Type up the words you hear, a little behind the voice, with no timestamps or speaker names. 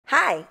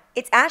Hi,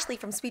 it's Ashley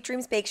from Sweet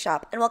Dreams Bake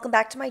Shop, and welcome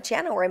back to my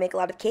channel where I make a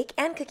lot of cake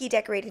and cookie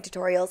decorating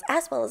tutorials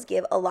as well as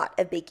give a lot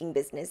of baking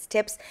business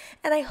tips.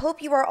 And I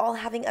hope you are all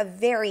having a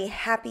very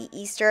happy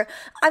Easter.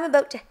 I'm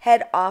about to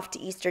head off to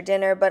Easter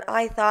dinner, but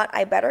I thought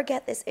I better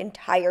get this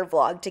entire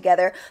vlog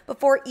together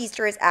before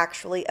Easter is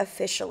actually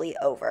officially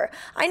over.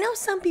 I know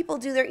some people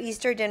do their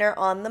Easter dinner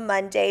on the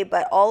Monday,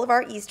 but all of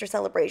our Easter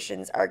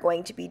celebrations are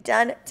going to be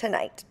done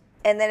tonight.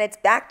 And then it's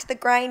back to the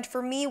grind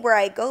for me where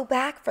I go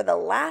back for the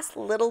last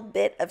little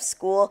bit of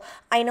school.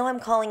 I know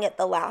I'm calling it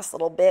the last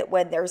little bit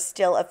when there's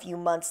still a few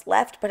months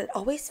left, but it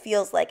always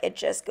feels like it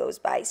just goes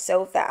by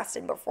so fast.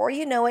 And before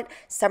you know it,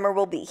 summer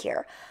will be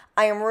here.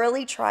 I am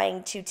really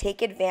trying to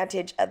take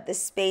advantage of the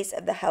space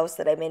of the house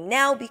that I'm in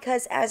now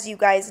because, as you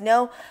guys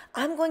know,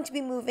 I'm going to be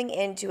moving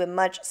into a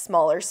much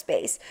smaller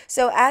space.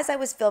 So as I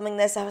was filming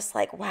this, I was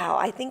like, wow,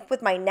 I think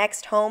with my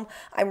next home,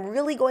 I'm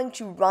really going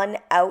to run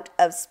out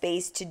of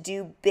space to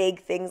do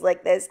big things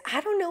like this.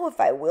 I don't know if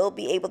I will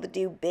be able to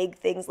do big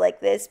things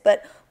like this,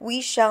 but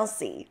we shall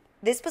see.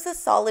 This was a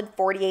solid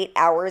 48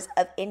 hours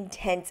of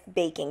intense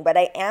baking, but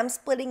I am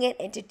splitting it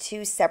into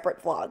two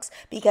separate vlogs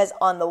because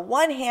on the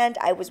one hand,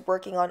 I was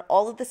working on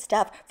all of the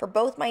stuff for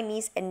both my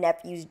niece and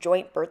nephew's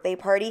joint birthday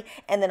party,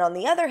 and then on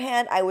the other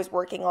hand, I was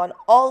working on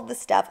all of the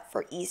stuff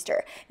for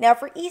Easter. Now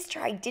for Easter,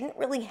 I didn't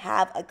really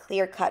have a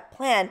clear-cut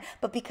plan,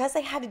 but because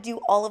I had to do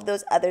all of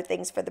those other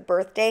things for the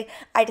birthday,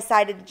 I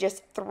decided to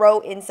just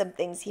throw in some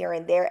things here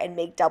and there and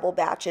make double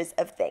batches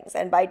of things.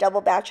 And by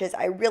double batches,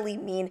 I really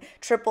mean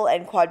triple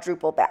and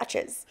quadruple batches.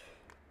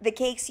 The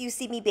cakes you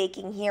see me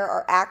baking here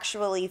are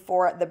actually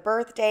for the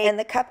birthday, and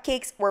the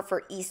cupcakes were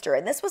for Easter.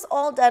 And this was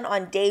all done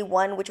on day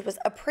one, which was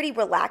a pretty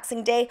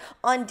relaxing day.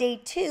 On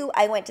day two,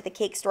 I went to the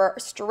cake store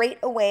straight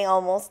away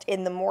almost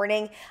in the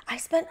morning. I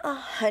spent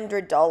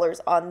 $100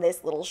 on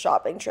this little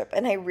shopping trip,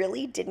 and I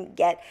really didn't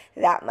get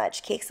that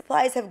much. Cake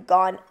supplies have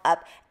gone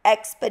up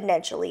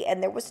exponentially,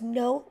 and there was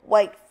no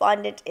white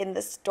fondant in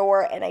the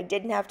store, and I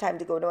didn't have time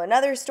to go to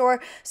another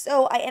store,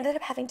 so I ended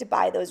up having to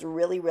buy those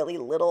really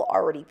little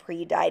already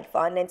pre-dyed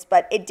fondants,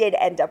 but it did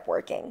end up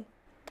working.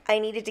 I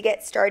needed to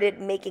get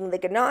started making the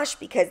ganache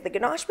because the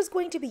ganache was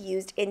going to be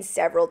used in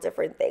several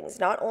different things,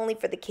 not only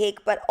for the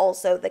cake but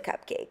also the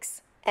cupcakes.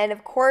 And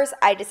of course,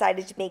 I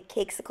decided to make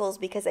cakesicles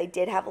because I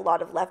did have a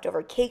lot of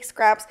leftover cake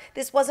scraps.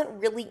 This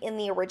wasn't really in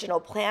the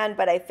original plan,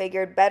 but I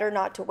figured better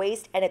not to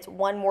waste, and it's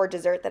one more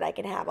dessert that I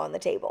can have on the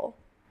table.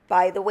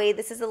 By the way,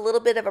 this is a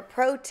little bit of a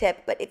pro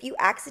tip, but if you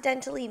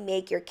accidentally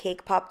make your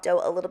cake pop dough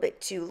a little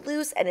bit too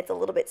loose and it's a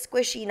little bit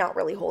squishy, not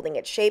really holding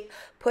its shape,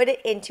 put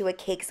it into a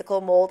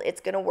cakesicle mold. It's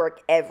going to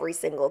work every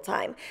single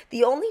time.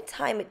 The only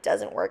time it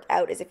doesn't work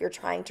out is if you're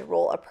trying to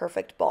roll a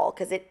perfect ball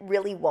because it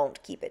really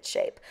won't keep its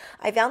shape.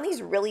 I found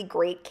these really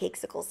great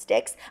cakesicle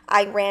sticks.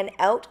 I ran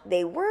out.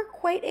 They were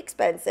quite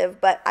expensive,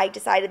 but I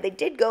decided they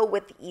did go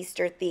with the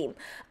Easter theme.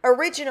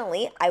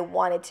 Originally, I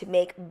wanted to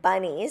make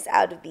bunnies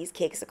out of these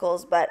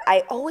cakesicles, but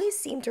I always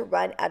seem to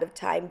run out of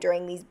time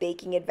during these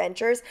baking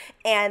adventures,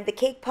 and the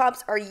cake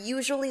pops are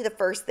usually the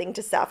first thing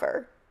to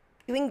suffer.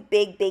 Doing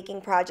big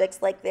baking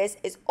projects like this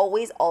is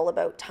always all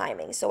about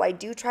timing, so I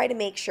do try to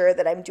make sure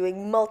that I'm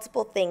doing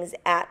multiple things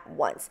at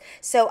once.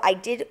 So I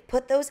did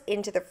put those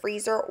into the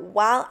freezer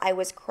while I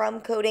was crumb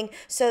coating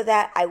so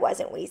that I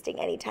wasn't wasting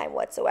any time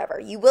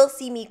whatsoever. You will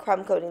see me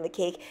crumb coating the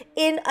cake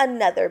in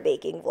another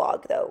baking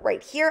vlog though.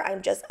 Right here,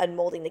 I'm just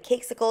unmolding the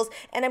cakesicles,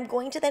 and I'm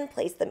going to then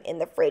place them in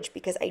the fridge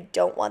because I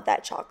don't want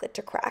that chocolate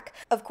to crack.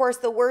 Of course,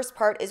 the worst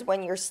part is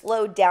when you're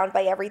slowed down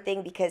by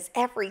everything because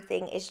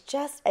everything is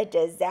just a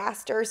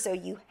disaster, so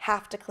you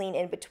have to clean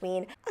in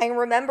between. I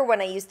remember when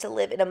I used to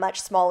live in a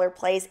much smaller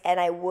place and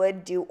I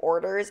would do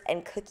orders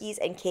and cookies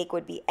and cake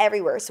would be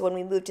everywhere. So when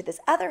we moved to this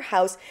other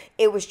house,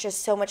 it was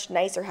just so much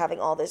nicer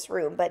having all this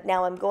room. But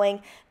now I'm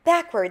going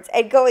backwards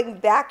and going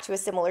back to a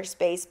similar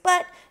space,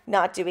 but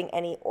not doing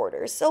any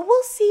orders. So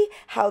we'll see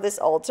how this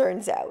all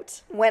turns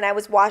out. When I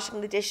was washing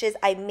the dishes,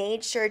 I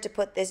made sure to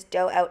put this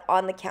dough out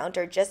on the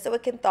counter just so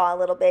it can thaw a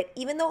little bit.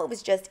 Even though it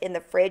was just in the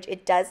fridge,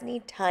 it does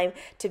need time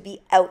to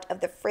be out of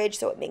the fridge,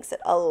 so it makes it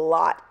a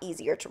lot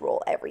easier to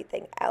roll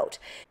everything out.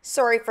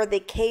 Sorry for the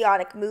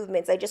chaotic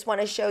movements. I just want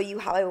to show you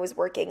how I was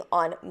working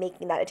on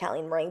making that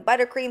Italian meringue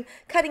buttercream,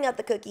 cutting out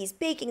the cookies,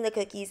 baking the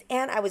cookies,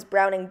 and I was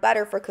browning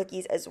butter for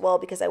cookies as well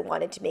because I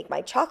wanted to make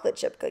my chocolate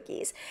chip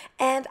cookies.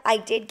 And I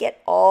did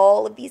get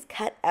all of these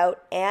cut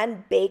out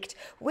and baked,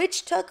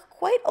 which took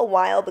quite a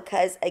while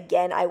because,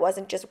 again, I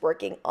wasn't just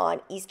working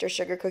on Easter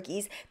sugar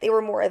cookies. They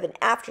were more of an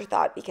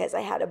afterthought because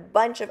I had a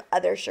bunch of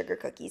other sugar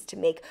cookies to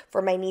make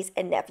for my niece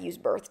and nephew's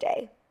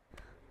birthday.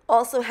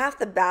 Also, half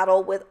the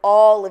battle with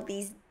all of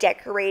these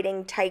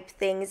decorating type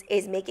things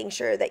is making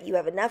sure that you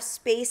have enough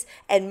space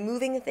and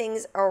moving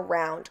things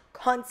around,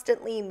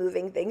 constantly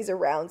moving things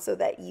around so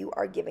that you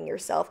are giving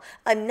yourself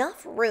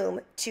enough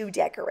room to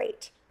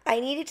decorate. I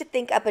needed to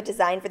think up a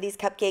design for these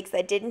cupcakes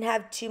that didn't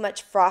have too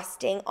much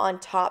frosting on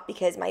top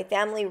because my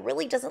family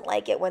really doesn't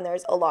like it when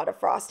there's a lot of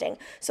frosting.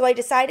 So I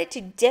decided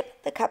to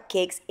dip the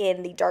cupcakes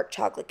in the dark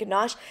chocolate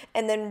ganache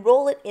and then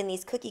roll it in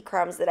these cookie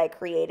crumbs that I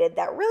created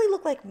that really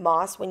look like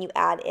moss when you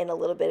add in a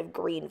little bit of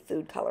green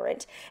food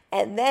colorant.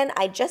 And then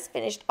I just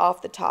finished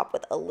off the top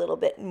with a little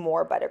bit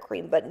more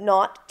buttercream, but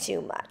not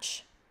too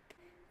much.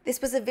 This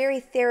was a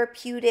very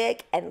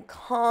therapeutic and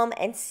calm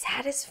and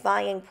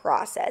satisfying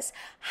process.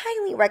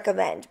 Highly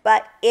recommend,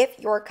 but if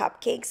your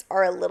cupcakes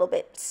are a little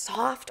bit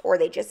soft or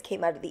they just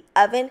came out of the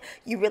oven,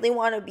 you really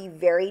want to be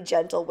very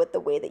gentle with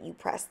the way that you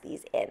press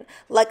these in.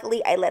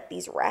 Luckily, I let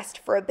these rest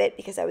for a bit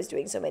because I was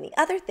doing so many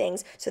other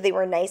things, so they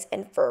were nice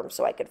and firm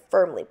so I could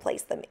firmly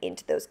place them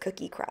into those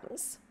cookie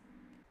crumbs.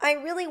 I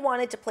really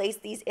wanted to place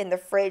these in the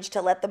fridge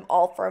to let them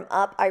all firm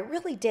up. I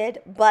really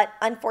did, but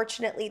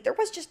unfortunately there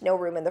was just no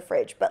room in the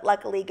fridge. But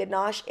luckily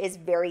ganache is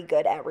very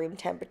good at room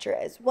temperature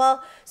as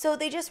well, so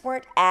they just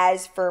weren't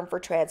as firm for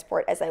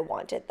transport as I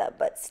wanted them,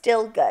 but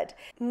still good.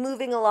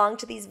 Moving along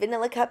to these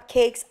vanilla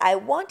cupcakes, I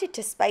wanted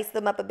to spice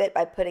them up a bit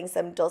by putting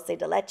some dulce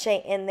de leche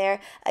in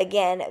there.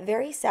 Again,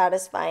 very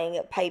satisfying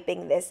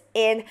piping this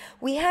in.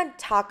 We had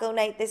taco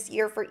night this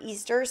year for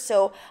Easter,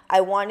 so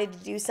I wanted to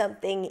do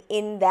something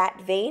in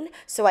that vein.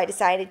 So I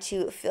decided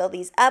to fill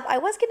these up. I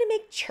was going to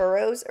make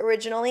churros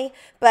originally,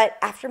 but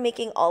after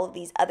making all of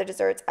these other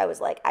desserts, I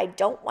was like, I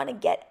don't want to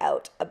get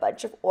out a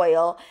bunch of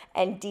oil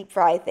and deep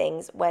fry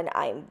things when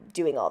I'm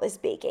doing all this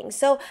baking.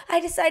 So I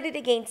decided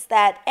against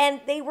that,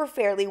 and they were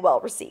fairly well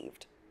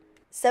received.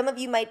 Some of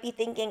you might be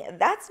thinking,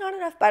 that's not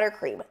enough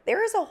buttercream.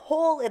 There is a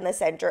hole in the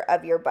center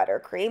of your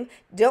buttercream.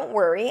 Don't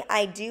worry,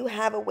 I do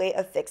have a way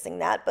of fixing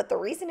that, but the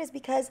reason is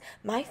because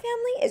my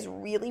family is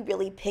really,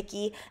 really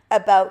picky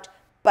about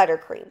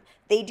buttercream.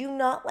 They do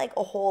not like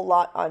a whole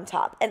lot on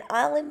top. And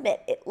I'll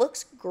admit, it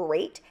looks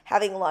great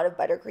having a lot of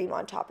buttercream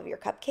on top of your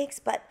cupcakes,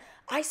 but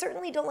I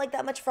certainly don't like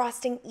that much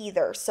frosting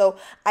either. So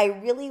I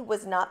really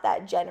was not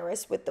that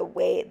generous with the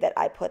way that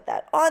I put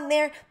that on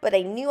there, but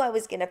I knew I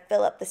was going to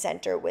fill up the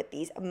center with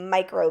these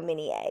micro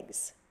mini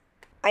eggs.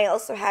 I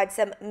also had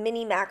some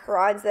mini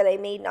macarons that I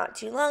made not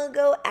too long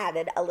ago,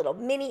 added a little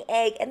mini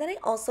egg, and then I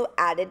also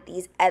added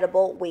these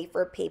edible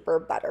wafer paper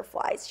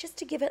butterflies just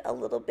to give it a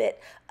little bit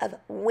of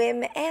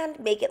whim and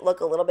make it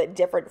look a little bit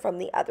different from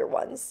the other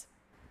ones.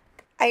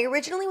 I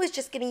originally was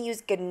just going to use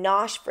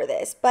ganache for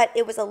this, but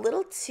it was a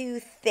little too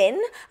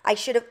thin. I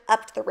should have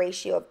upped the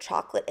ratio of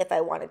chocolate if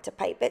I wanted to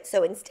pipe it.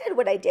 So instead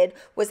what I did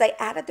was I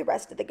added the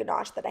rest of the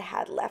ganache that I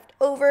had left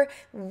over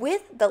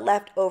with the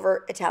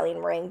leftover Italian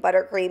meringue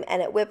buttercream,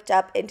 and it whipped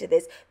up into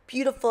this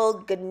beautiful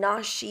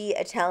ganache-y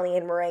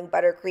Italian meringue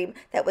buttercream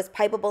that was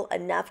pipeable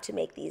enough to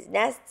make these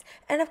nests.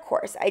 And of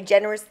course, I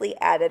generously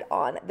added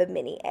on the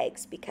mini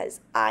eggs because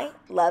I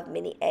love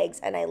mini eggs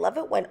and I love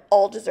it when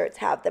all desserts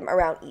have them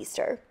around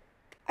Easter.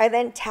 I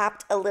then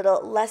tapped a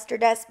little luster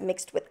dust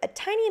mixed with a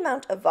tiny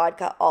amount of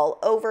vodka all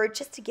over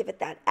just to give it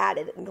that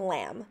added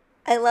glam.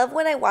 I love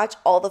when I watch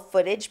all the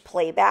footage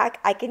playback.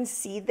 I can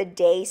see the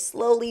day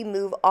slowly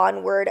move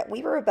onward.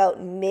 We were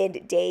about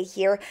midday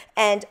here,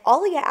 and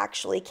Alia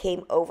actually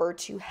came over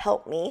to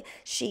help me.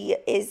 She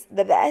is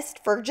the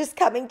best for just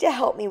coming to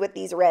help me with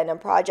these random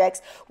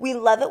projects. We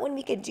love it when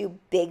we can do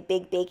big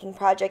baking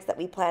projects that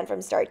we plan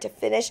from start to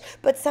finish,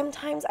 but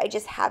sometimes I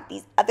just have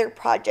these other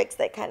projects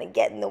that kind of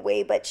get in the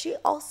way, but she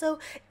also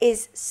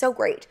is so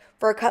great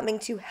for coming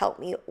to help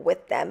me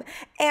with them.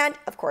 And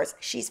of course,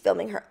 she's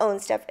filming her own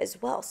stuff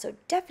as well, so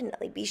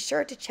definitely be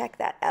sure to check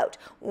that out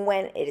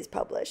when it is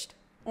published.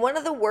 One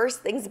of the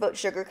worst things about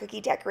sugar cookie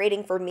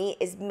decorating for me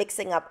is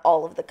mixing up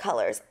all of the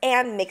colors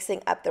and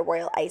mixing up the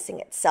royal icing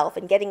itself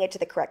and getting it to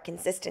the correct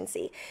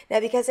consistency.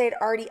 Now, because I had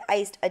already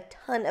iced a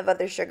ton of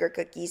other sugar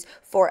cookies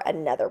for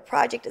another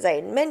project, as I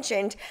had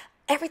mentioned,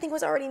 everything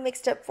was already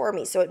mixed up for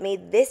me, so it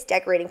made this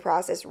decorating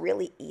process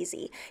really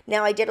easy.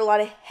 Now, I did a lot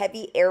of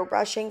heavy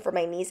airbrushing for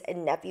my niece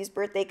and nephew's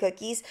birthday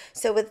cookies,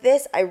 so with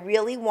this, I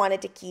really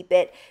wanted to keep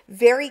it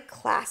very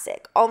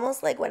classic,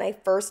 almost like when I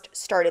first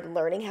started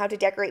learning how to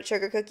decorate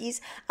sugar cookies.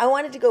 I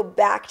wanted to go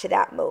back to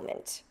that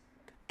moment.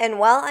 And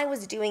while I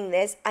was doing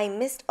this, I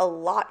missed a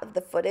lot of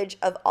the footage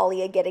of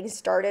Alia getting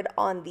started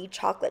on the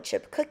chocolate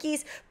chip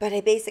cookies, but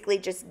I basically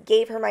just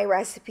gave her my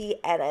recipe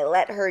and I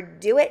let her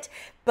do it.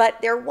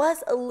 But there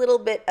was a little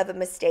bit of a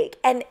mistake,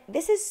 and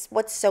this is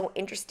what's so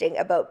interesting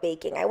about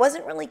baking. I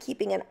wasn't really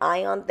keeping an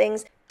eye on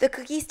things. The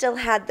cookie still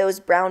had those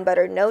brown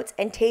butter notes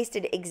and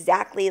tasted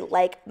exactly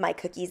like my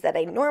cookies that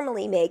I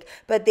normally make,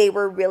 but they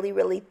were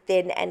really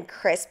thin and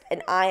crisp,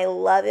 and I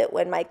love it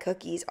when my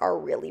cookies are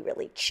really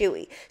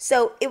chewy.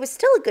 So it was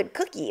still a good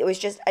cookie. It was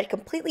just a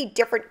completely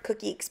different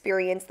cookie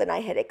experience than I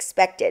had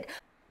expected.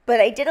 But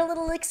I did a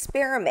little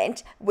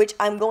experiment, which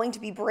I'm going to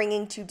be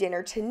bringing to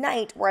dinner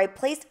tonight, where I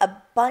placed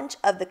a bunch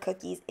of the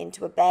cookies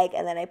into a bag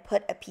and then I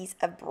put a piece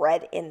of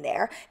bread in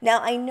there. Now,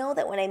 I know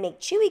that when I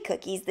make chewy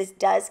cookies, this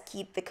does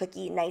keep the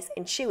cookie nice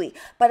and chewy,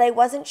 but I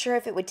wasn't sure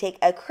if it would take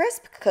a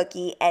crisp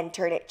cookie and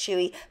turn it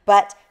chewy,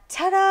 but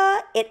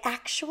Ta-da! It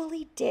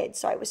actually did,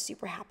 so I was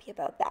super happy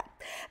about that.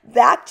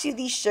 Back to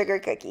the sugar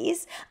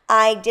cookies.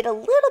 I did a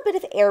little bit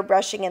of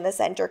airbrushing in the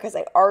center because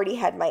I already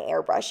had my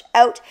airbrush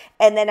out,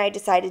 and then I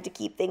decided to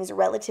keep things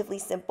relatively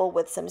simple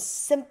with some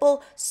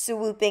simple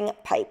swooping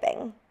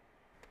piping.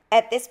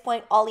 At this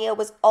point, Alia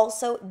was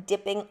also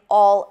dipping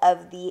all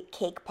of the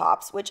cake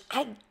pops, which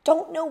I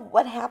don't know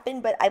what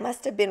happened, but I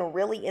must have been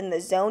really in the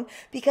zone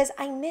because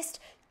I missed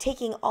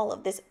taking all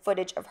of this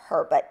footage of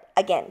her. But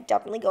again,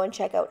 definitely go and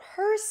check out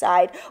her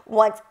side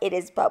once it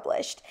is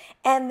published.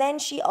 And then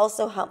she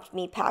also helped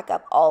me pack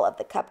up all of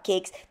the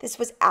cupcakes. This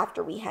was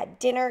after we had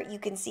dinner. You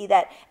can see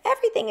that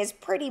everything is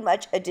pretty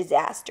much a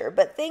disaster,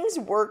 but things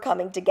were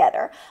coming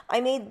together. I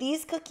made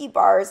these cookie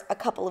bars a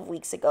couple of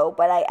weeks ago,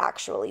 but I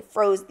actually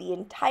froze the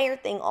entire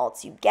thing all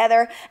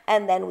together,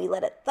 and then we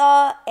let it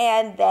thaw,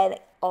 and then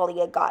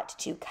Alia got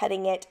to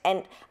cutting it.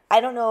 And I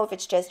don't know if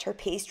it's just her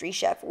pastry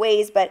chef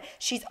ways, but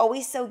she's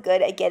always so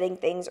good at getting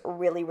things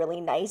really,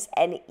 really nice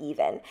and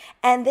even.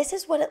 And this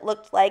is what it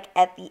looked like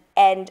at the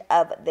end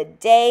of the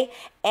day.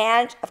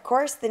 And of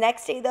course, the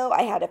next day though,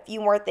 I had a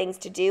few more things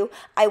to do.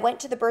 I went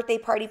to the birthday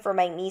party for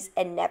my niece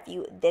and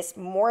nephew this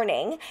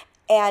morning,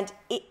 and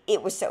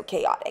it was so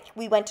chaotic.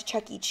 We went to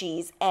Chuck E.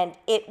 Cheese, and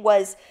it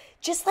was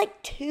just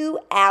like 2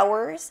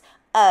 hours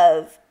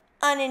of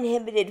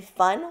uninhibited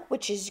fun,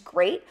 which is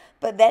great.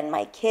 But then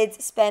my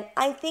kids spent,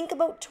 I think,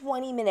 about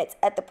 20 minutes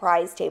at the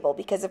prize table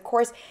because, of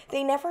course,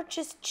 they never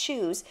just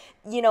choose,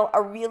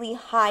 a really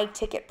high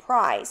ticket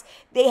prize.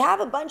 They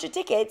have a bunch of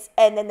tickets,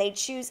 and then they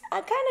choose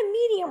a kind of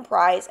medium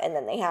prize, and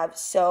then they have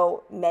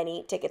so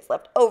many tickets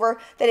left over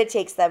that it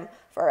takes them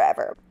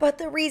forever. But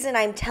the reason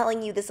I'm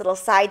telling you this little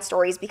side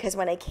story is because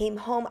when I came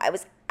home, I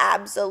was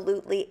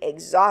absolutely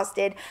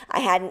exhausted.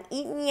 I hadn't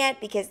eaten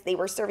yet because they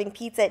were serving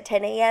pizza at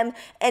 10 a.m.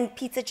 and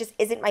pizza just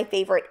isn't my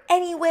favorite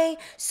anyway.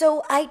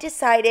 So I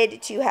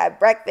decided to have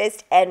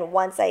breakfast, and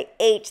once I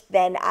ate,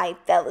 then I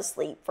fell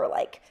asleep for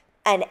like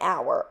an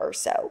hour or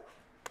so.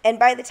 And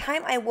by the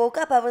time I woke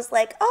up, I was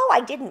like, oh,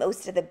 I did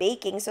most of the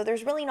baking, so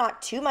there's really not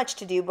too much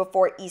to do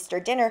before Easter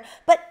dinner.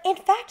 But in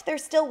fact, there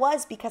still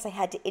was because I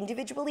had to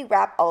individually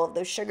wrap all of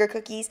those sugar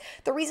cookies.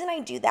 The reason I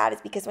do that is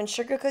because when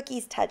sugar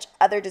cookies touch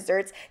other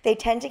desserts, they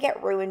tend to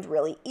get ruined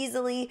really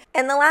easily.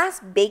 And the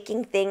last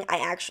baking thing I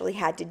actually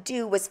had to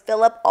do was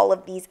fill up all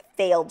of these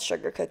failed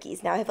sugar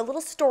cookies. Now, I have a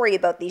little story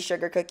about these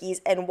sugar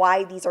cookies and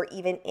why these are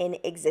even in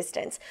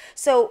existence.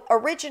 So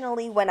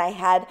originally, when I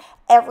had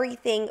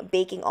everything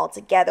baking all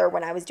together,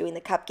 when I was doing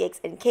the cupcakes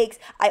and cakes,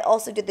 I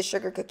also did the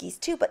sugar cookies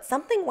too, but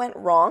something went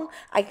wrong.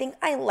 I think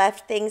I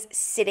left things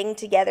sitting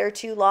together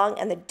too long,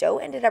 and the dough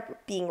ended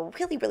up being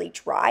really, really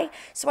dry.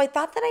 So I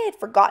thought that I had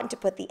forgotten to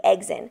put the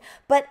eggs in,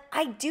 but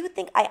I do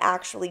think I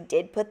actually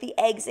did put the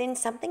eggs in.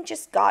 Something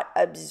just got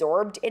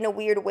absorbed in a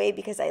weird way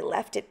because I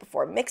left it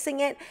before mixing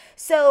it.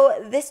 So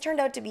this turned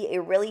out to be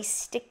a really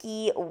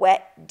sticky,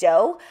 wet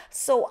dough.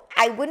 So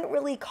I wouldn't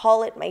really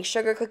call it my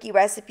sugar cookie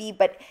recipe,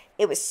 but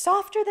it was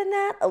softer than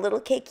that, a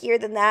little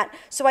cakier than that,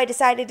 so I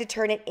decided to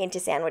turn it into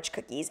sandwich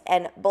cookies.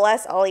 And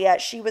bless Alia,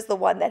 she was the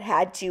one that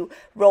had to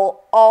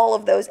roll all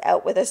of those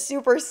out with a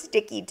super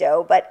sticky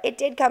dough, but it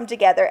did come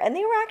together, and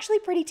they were actually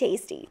pretty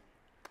tasty.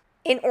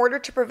 In order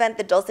to prevent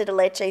the dulce de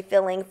leche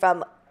filling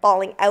from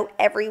falling out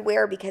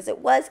everywhere because it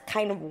was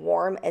kind of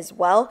warm as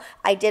well,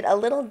 I did a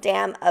little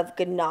dam of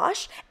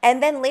ganache,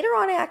 and then later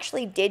on I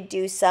actually did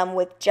do some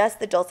with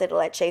just the dulce de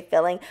leche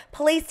filling,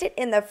 placed it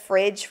in the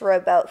fridge for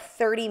about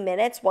 30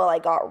 minutes while I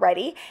got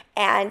ready,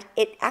 and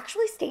it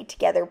actually stayed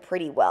together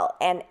pretty well.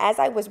 And as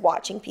I was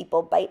watching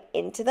people bite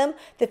into them,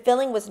 the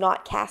filling was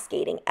not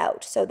cascading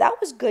out, so that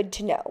was good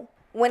to know.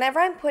 Whenever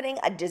I'm putting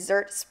a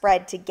dessert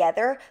spread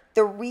together,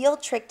 the real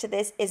trick to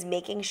this is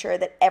making sure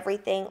that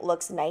everything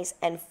looks nice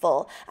and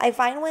full. I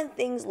find when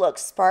things look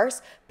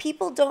sparse,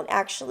 people don't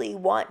actually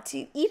want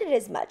to eat it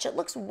as much. It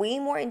looks way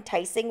more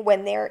enticing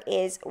when there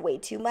is way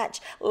too much.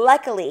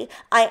 Luckily,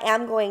 I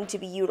am going to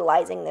be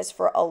utilizing this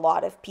for a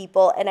lot of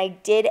people, and I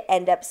did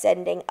end up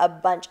sending a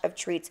bunch of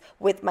treats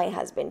with my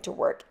husband to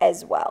work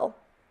as well.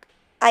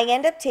 I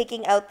end up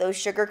taking out those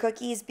sugar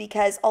cookies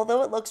because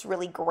although it looks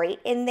really great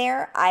in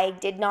there, I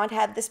did not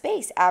have the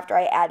space after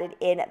I added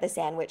in the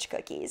sandwich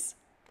cookies.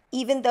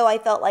 Even though I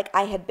felt like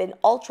I had been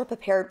ultra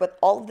prepared with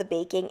all of the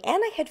baking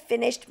and I had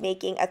finished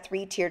making a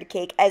 3-tiered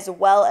cake as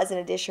well as an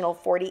additional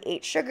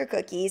 48 sugar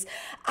cookies,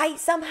 I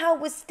somehow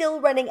was still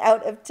running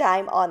out of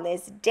time on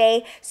this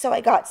day. So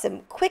I got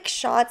some quick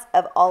shots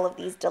of all of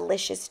these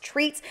delicious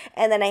treats,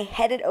 and then I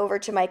headed over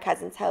to my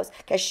cousin's house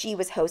because she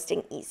was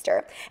hosting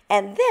Easter.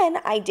 And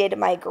then I did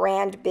my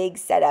grand big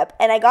setup,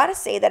 and I gotta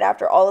say that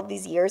after all of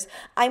these years,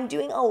 I'm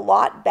doing a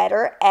lot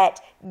better at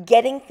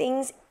getting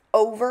things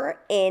over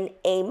in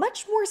a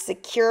much more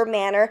secure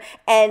manner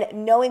and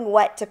knowing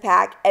what to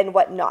pack and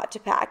what not to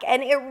pack.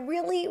 And it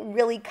really,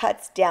 really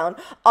cuts down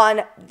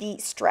on the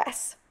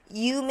stress.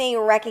 You may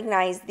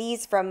recognize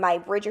these from my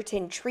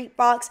Bridgerton treat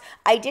box.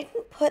 I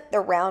didn't put the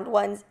round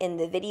ones in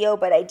the video,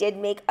 but I did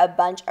make a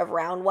bunch of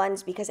round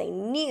ones because I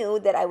knew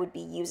that I would be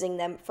using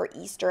them for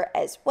Easter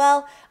as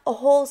well. A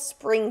whole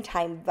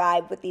springtime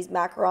vibe with these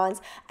macarons.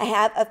 I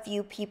have a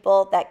few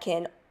people that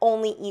can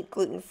only eat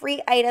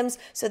gluten-free items,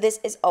 so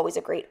this is always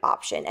a great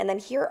option. And then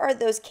here are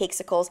those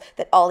cakesicles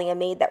that Alia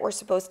made that were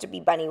supposed to be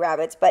bunny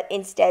rabbits, but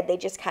instead they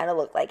just kind of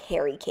look like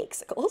hairy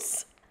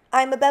cakesicles.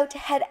 I'm about to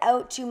head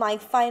out to my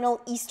final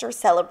Easter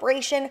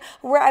celebration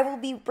where I will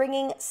be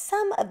bringing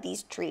some of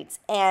these treats,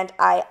 and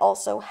I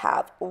also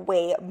have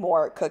way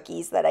more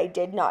cookies that I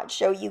did not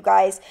show you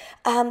guys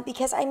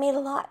because I made a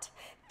lot.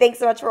 Thanks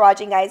so much for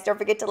watching, guys. Don't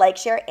forget to like,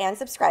 share, and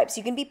subscribe so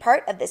you can be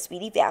part of the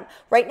Sweetie fam.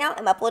 Right now,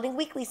 I'm uploading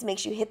weekly, so make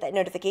sure you hit that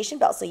notification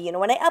bell so you know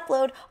when I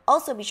upload.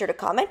 Also, be sure to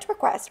comment,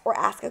 request, or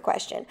ask a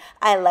question.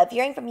 I love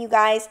hearing from you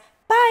guys.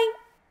 Bye!